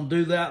probably going to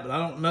do that, but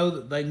I don't know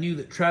that they knew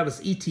that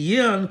Travis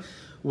Etienne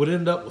would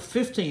end up with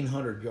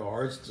 1,500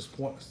 yards at this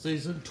point in the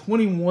season,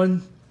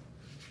 21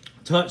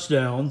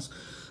 touchdowns,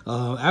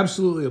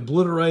 absolutely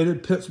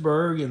obliterated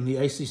Pittsburgh in the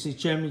ACC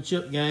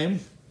championship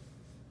game,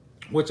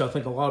 which I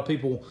think a lot of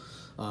people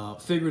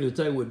figured that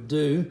they would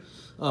do.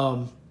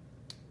 All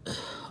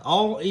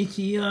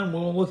Etienne,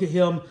 when we look at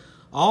him,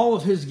 all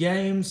of his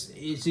games,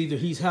 it's either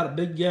he's had a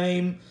big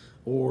game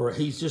or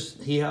he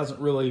hasn't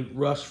really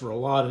rushed for a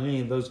lot in any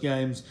of those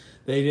games.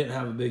 They didn't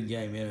have a big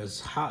game in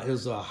his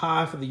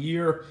high for the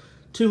year.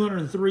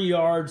 203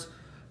 yards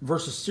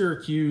versus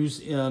Syracuse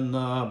in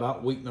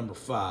about week number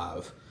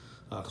 5.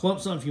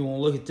 Clemson, if you want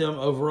to look at them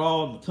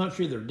overall in the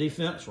country, their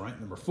defense ranked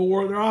number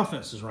 4. Their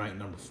offense is ranked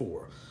number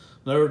 4.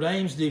 Notre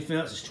Dame's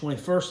defense is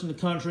 21st in the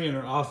country, and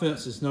their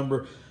offense is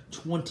number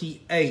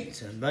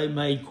 28. And they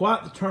made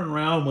quite the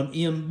turnaround when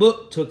Ian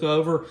Book took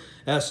over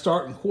as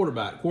starting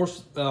quarterback. Of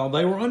course,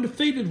 they were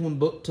undefeated when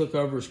Book took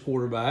over as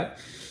quarterback,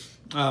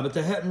 but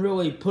they hadn't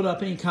really put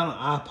up any kind of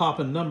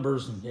eye-popping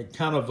numbers, and it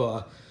kind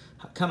of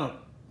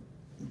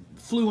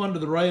flew under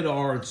the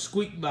radar and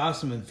squeaked by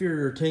some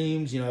inferior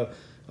teams. A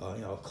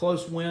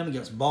close win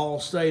against Ball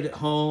State at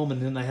home,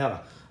 and then they had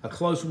a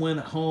close win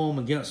at home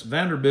against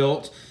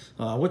Vanderbilt,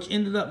 which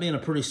ended up being a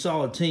pretty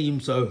solid team.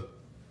 So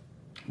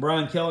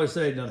Brian Kelly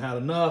said he done had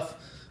enough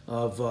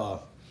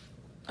of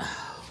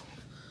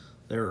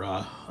their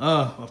a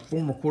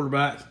former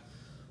quarterback.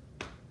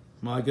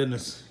 My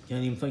goodness,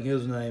 can't even think of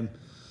his name.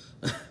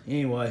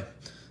 Anyway,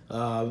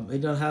 he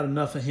done had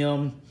enough of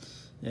him,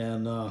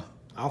 and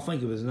I'll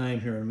think of his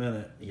name here in a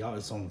minute. Y'all,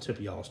 it's on the tip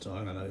of y'all's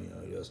tongue. I know you know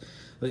who he is.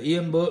 But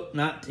Ian Book,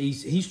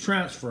 he's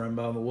transferring,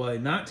 by the way.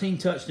 19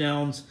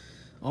 touchdowns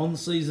on the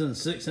season,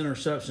 6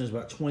 interceptions,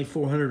 about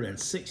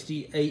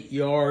 2,468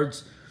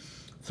 yards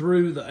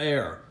through the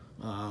air.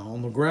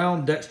 On the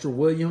ground, Dexter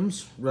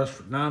Williams rushed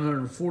for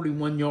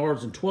 941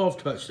 yards and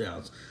 12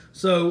 touchdowns.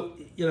 So,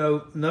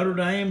 Notre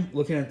Dame,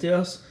 looking at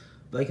this,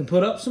 they can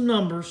put up some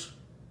numbers.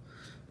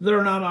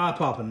 They're not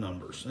eye-popping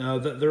numbers.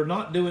 They're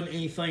not doing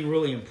anything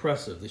really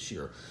impressive this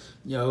year.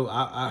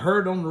 I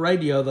heard on the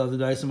radio the other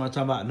day somebody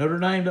talking about Notre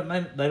Dame,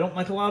 they don't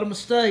make a lot of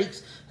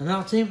mistakes, and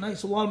our team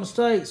makes a lot of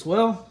mistakes.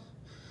 Well,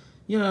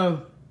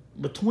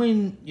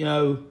 between,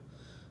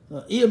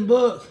 Ian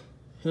Book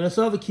and this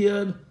other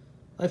kid,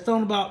 they've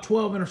thrown about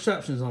 12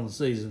 interceptions on the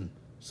season.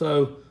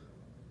 So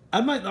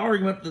I'd make the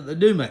argument that they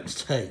do make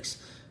mistakes.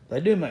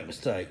 They do make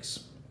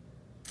mistakes.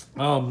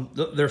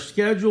 Their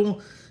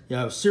schedule,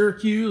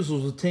 Syracuse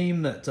was a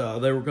team that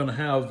they were going to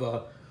have.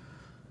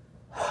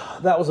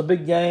 That was a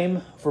big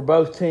game for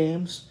both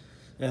teams.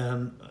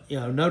 And,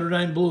 Notre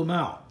Dame blew them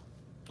out.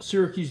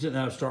 Syracuse didn't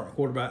have a starting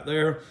quarterback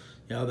there.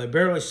 They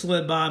barely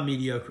slid by a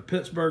mediocre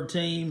Pittsburgh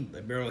team. They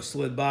barely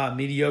slid by a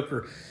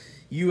mediocre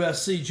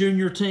USC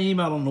junior team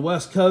out on the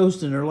West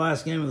Coast in their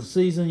last game of the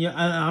season. And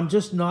I'm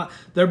just not.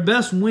 Their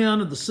best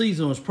win of the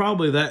season was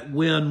probably that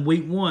win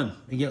week 1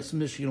 against the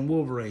Michigan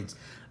Wolverines.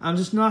 I'm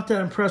just not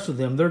that impressed with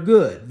them. They're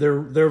good.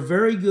 They're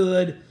very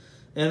good,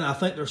 and I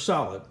think they're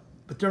solid,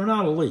 but they're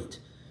not elite.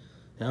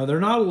 They're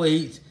not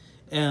elite,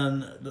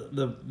 and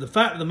the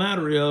fact of the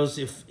matter is,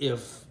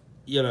 if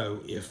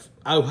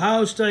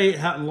Ohio State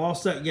hadn't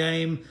lost that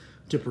game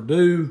to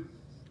Purdue,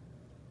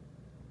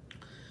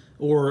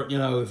 or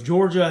if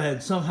Georgia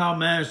had somehow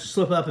managed to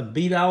slip up and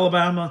beat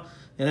Alabama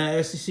in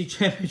that SEC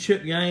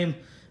championship game,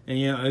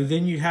 and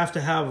then you have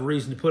to have a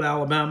reason to put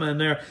Alabama in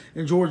there.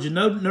 And Georgia,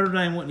 Notre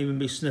Dame wouldn't even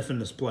be sniffing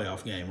this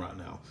playoff game right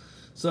now.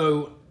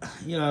 So,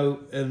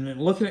 and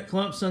looking at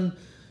Clemson,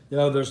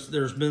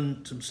 there's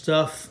been some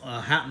stuff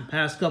happened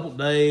past couple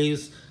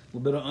days, a little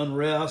bit of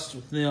unrest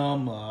with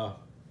them.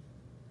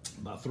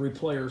 About 3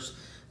 players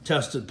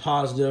tested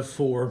positive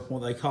for what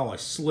they call a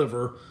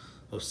sliver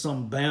of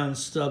some banned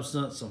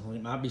substance.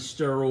 It might be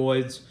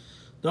steroids.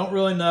 Don't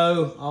really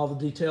know all the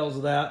details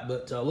of that,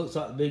 but looks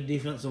like the big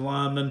defensive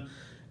lineman,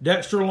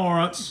 Dexter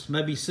Lawrence,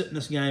 may be sitting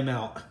this game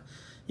out.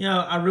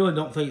 I really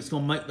don't think it's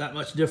going to make that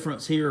much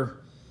difference here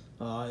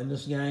in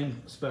this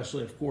game,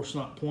 especially, of course,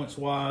 not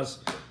points-wise.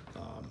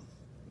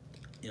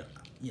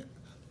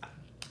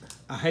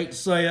 I hate to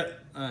say it,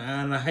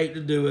 and I hate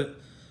to do it,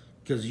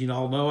 because you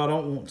all know I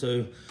don't want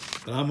to,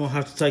 but I'm going to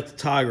have to take the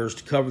Tigers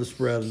to cover the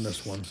spread in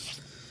this one.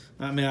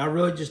 I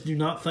really just do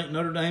not think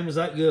Notre Dame is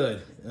that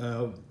good.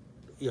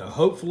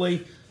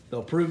 Hopefully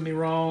they'll prove me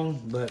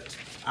wrong, but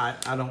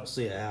I don't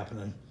see it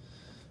happening.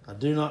 I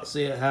do not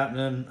see it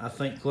happening. I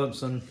think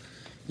Clemson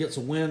gets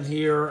a win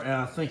here, and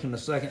I think in the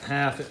second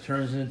half it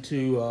turns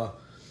into a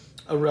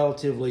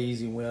relatively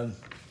easy win.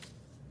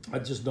 I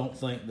just don't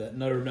think that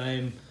Notre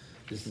Dame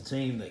is the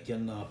team that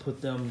can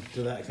put them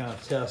to that kind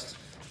of test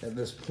at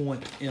this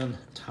point in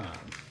time.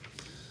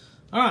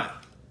 All right,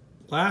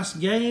 last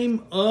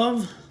game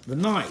of the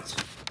night.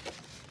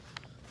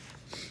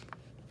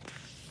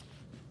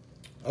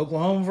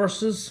 Oklahoma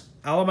versus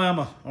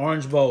Alabama,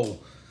 Orange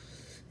Bowl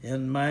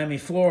in Miami,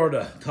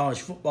 Florida. College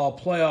football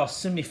playoff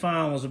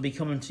semifinals will be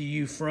coming to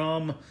you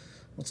from,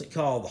 what's it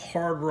called, the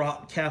Hard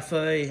Rock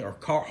Cafe or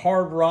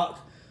Hard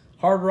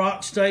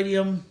Rock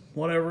Stadium,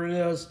 whatever it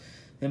is,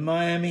 in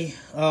Miami.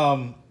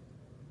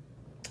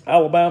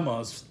 Alabama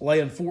is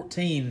laying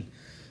 14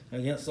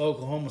 against the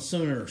Oklahoma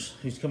Sooners,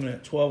 who's coming in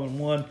at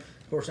 12-1.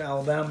 Of course,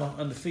 Alabama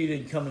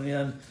undefeated, coming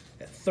in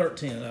at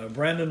 13.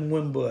 Brandon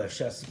Wimbush,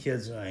 that's the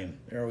kid's name.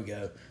 There we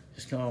go.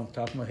 Just come on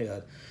top of my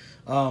head.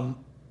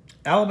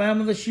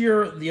 Alabama this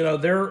year,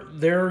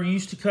 they're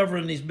used to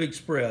covering these big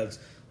spreads.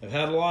 They've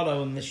had a lot of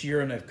them this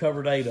year, and they've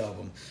covered 8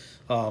 of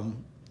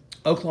them.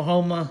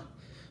 Oklahoma,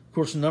 of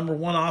course, the number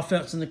 1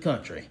 offense in the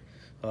country.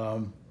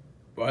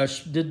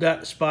 Did that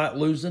despite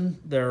losing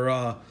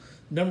their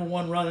number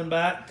 1 running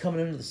back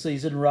coming into the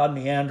season,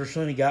 Rodney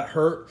Anderson. He got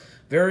hurt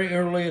very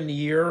early in the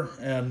year,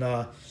 and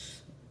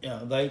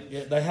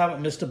they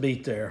haven't missed a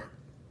beat there.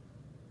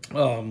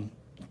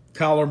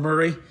 Kyler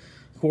Murray,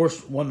 of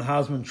course, won the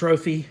Heisman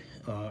Trophy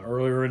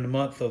earlier in the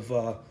month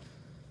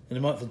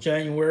of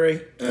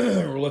January.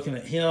 We're looking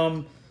at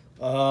him.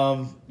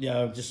 I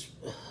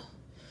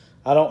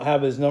don't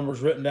have his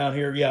numbers written down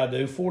here. Yeah, I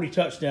do. 40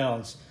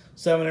 touchdowns,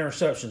 7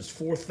 interceptions,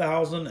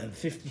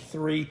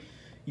 4,053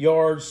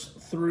 yards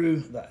through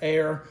the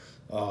air.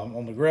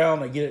 On the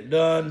ground, they get it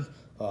done.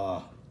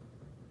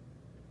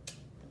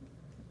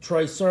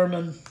 Trey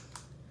Sermon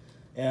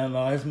and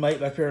his mate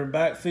back there in the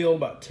backfield,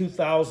 about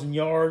 2,000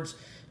 yards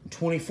and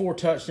 24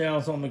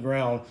 touchdowns on the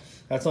ground.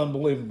 That's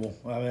unbelievable.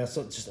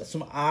 That's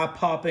some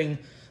eye-popping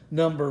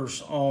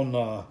numbers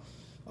on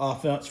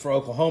offense for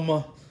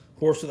Oklahoma. Of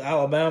course, with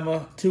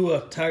Alabama,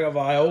 Tua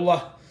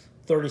Tagovailoa,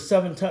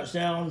 37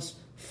 touchdowns,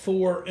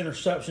 4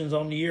 interceptions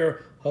on the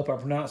year. Hope I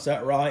pronounced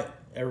that right.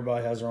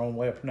 Everybody has their own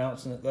way of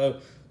pronouncing it, though,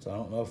 so I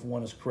don't know if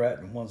one is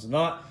correct and one's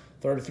not.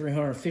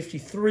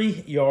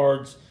 3,353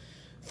 yards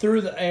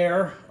through the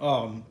air.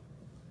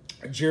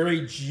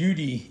 Jerry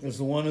Jeudy is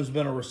the one who's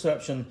been a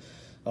reception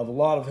of a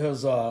lot of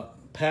his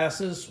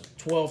passes,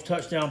 12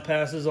 touchdown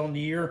passes on the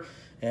year,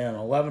 and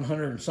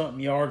 1,100 and something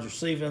yards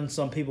receiving.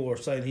 Some people are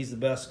saying he's the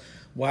best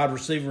wide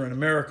receiver in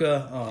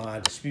America. I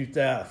dispute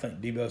that. I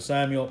think Deebo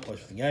Samuel, plays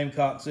for the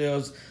Gamecocks,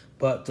 is,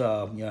 but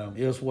it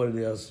is what it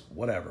is.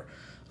 Whatever.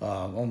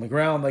 On the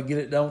ground, they get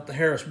it done with the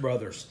Harris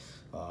brothers.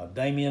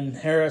 Damian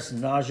Harris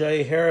and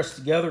Najee Harris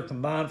together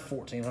combined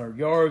 1,400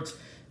 yards,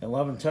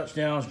 11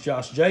 touchdowns.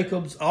 Josh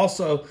Jacobs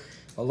also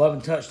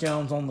 11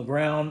 touchdowns on the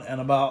ground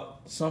and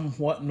about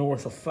somewhat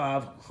north of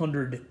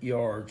 500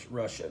 yards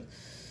rushing.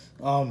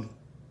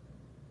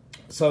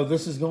 So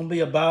this is going to be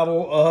a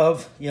battle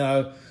of,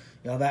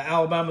 that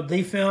Alabama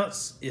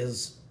defense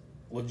is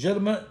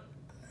legitimate.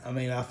 I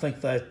mean, I think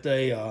that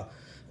they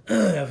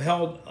have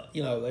held,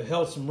 they've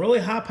held some really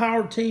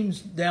high-powered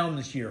teams down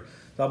this year.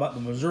 Talk about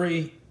the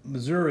Missouri,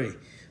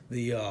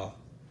 the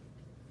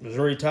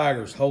Missouri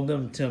Tigers, hold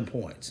them 10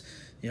 points.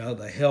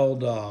 They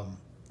held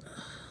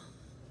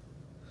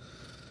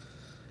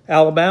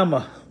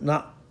Alabama,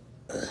 not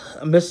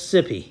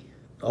Mississippi,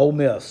 Ole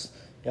Miss.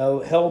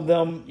 Held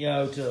them,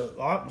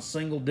 to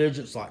single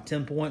digits, like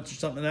 10 points or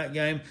something in that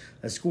game.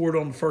 They scored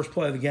on the first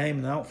play of the game,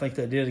 and I don't think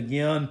they did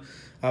again.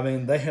 I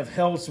mean, they have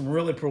held some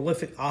really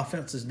prolific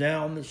offenses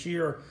down this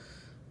year,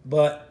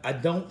 but I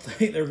don't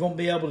think they're going to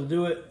be able to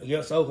do it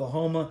against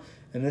Oklahoma,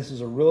 and this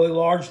is a really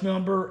large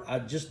number. I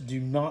just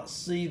do not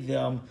see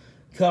them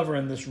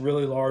covering this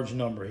really large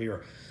number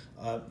here.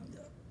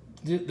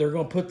 They're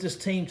going to put this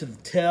team to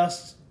the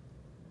test.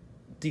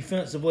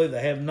 Defensively,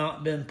 they have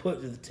not been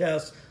put to the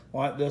test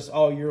like this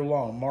all year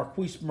long.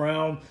 Marquise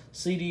Brown,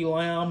 CeeDee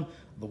Lamb,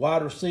 the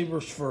wide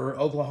receivers for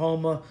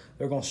Oklahoma,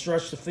 they're going to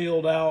stretch the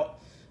field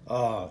out.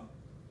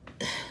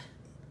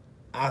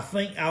 I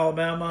think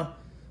Alabama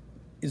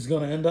is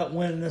going to end up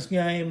winning this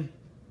game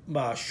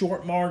by a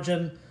short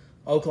margin.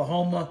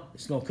 Oklahoma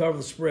is going to cover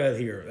the spread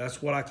here.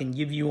 That's what I can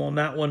give you on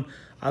that one.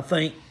 I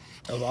think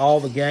of all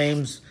the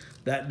games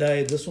that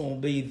day, this one will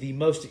be the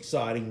most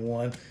exciting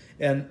one.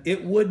 And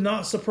it would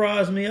not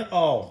surprise me at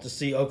all to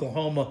see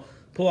Oklahoma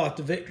pull out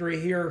the victory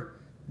here,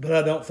 but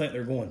I don't think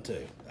they're going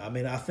to. I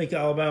mean, I think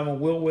Alabama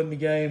will win the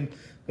game,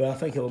 but I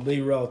think it'll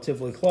be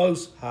relatively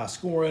close, high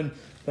scoring.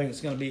 I think it's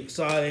going to be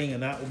exciting,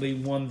 and that will be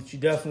one that you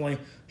definitely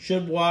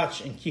should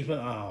watch and keep an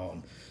eye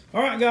on.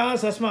 All right,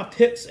 guys, that's my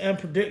picks and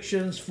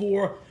predictions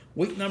for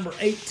week number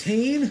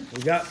 18.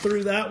 We got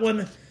through that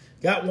one.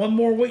 Got one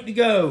more week to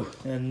go,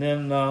 and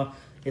then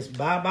it's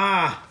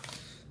bye-bye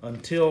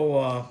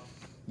until,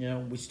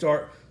 we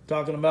start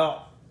talking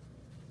about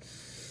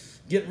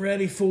getting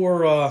ready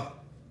for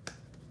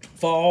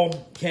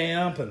fall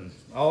camp and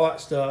all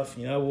that stuff.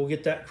 We'll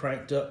get that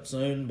cranked up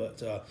soon.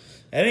 But at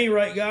any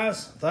rate,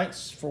 guys,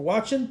 thanks for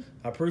watching.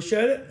 I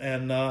appreciate it.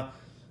 And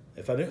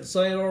if I didn't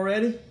say it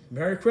already,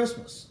 Merry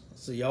Christmas.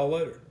 See y'all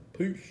later.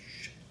 Peace.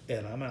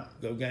 And I'm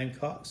out. Go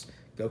Gamecocks.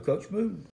 Go Coach Boone.